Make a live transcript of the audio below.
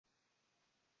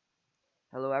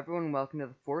Hello everyone, welcome to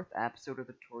the fourth episode of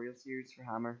the tutorial series for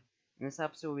Hammer. In this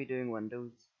episode we'll be doing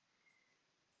windows.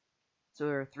 So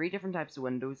there are three different types of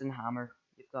windows in Hammer.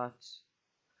 You've got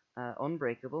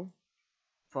unbreakable,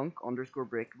 funk underscore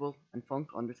breakable, and funk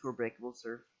underscore breakable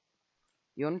surf.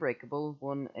 The unbreakable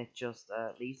one, it just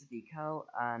leaves a decal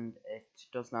and it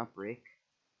does not break.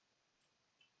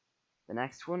 The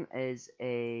next one is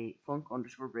a funk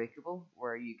underscore breakable,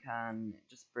 where you can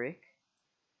just break,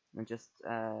 and just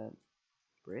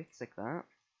breaks like that,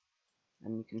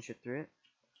 and you can shoot through it.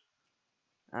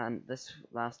 And this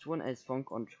last one is funk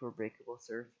underscore breakable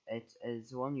surf. It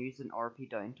is one used in RP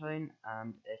downtown,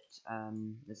 and it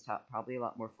is probably a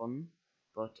lot more fun,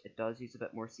 but it does use a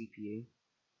bit more CPU.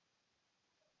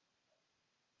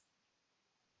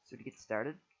 So to get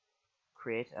started,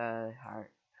 create a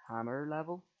hammer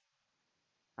level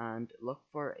and look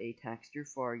for a texture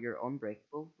for your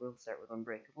unbreakable. We'll start with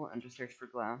unbreakable and just search for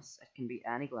glass. It can be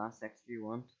any glass texture you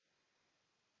want.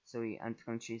 So I'm just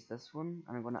going to choose this one,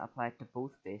 and I'm going to apply it to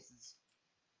both faces,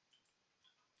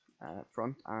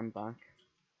 front and back.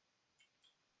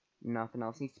 Nothing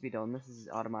else needs to be done. This is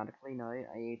automatically now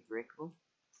a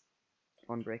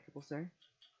unbreakable, sorry.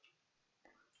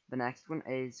 The next one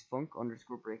is funk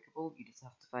underscore breakable. You just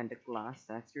have to find a glass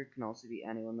texture. It can also be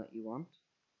anyone that you want.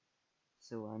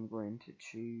 So I'm going to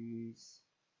choose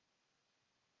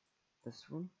this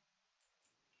one,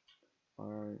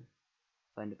 or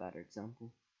find a better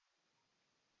example.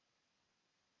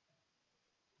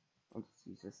 I'll just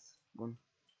use this one.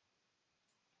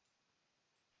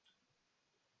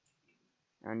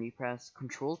 And you press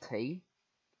Control T,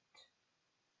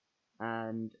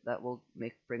 and that will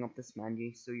bring up this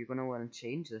menu. So you're going to want to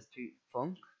change this to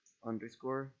funk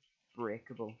underscore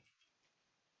breakable.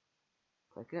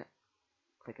 Click it,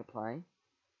 click apply,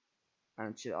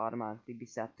 and it should automatically be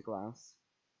set to glass.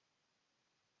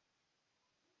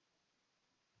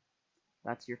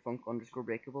 That's your funk underscore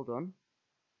breakable done.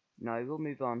 Now we'll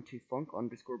move on to funk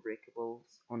underscore breakables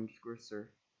underscore surf.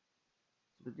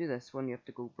 So to do this one, you have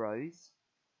to go browse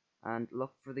and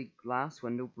look for the glass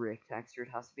window break texture. It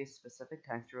has to be a specific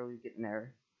texture or you get an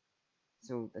error.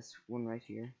 So this one right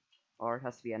here, or it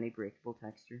has to be any breakable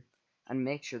texture. And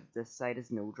make sure that this side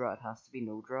is no draw. It has to be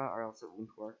no draw or else it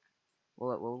won't work.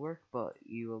 Well, it will work, but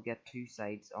you will get two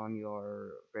sides on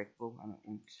your breakable and it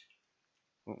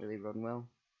won't really run well.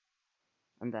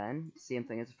 And then same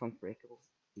thing as a funk breakable.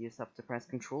 You just have to press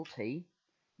Control T,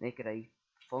 make it a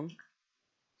funk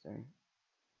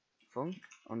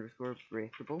underscore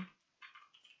breakable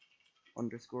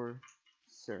underscore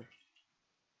surf.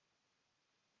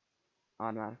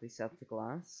 Automatically set to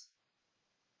glass,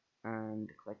 and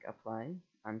click apply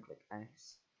and click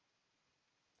X.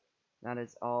 That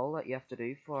is all that you have to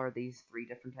do for these three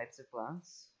different types of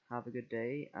glass. Have a good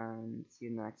day and see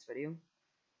you in the next video.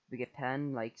 If we get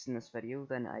 10 likes in this video,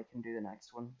 then I can do the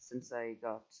next one. Since I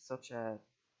got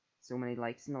so many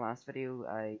likes in the last video,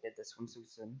 I did this one so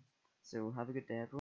soon. So have a good day everyone.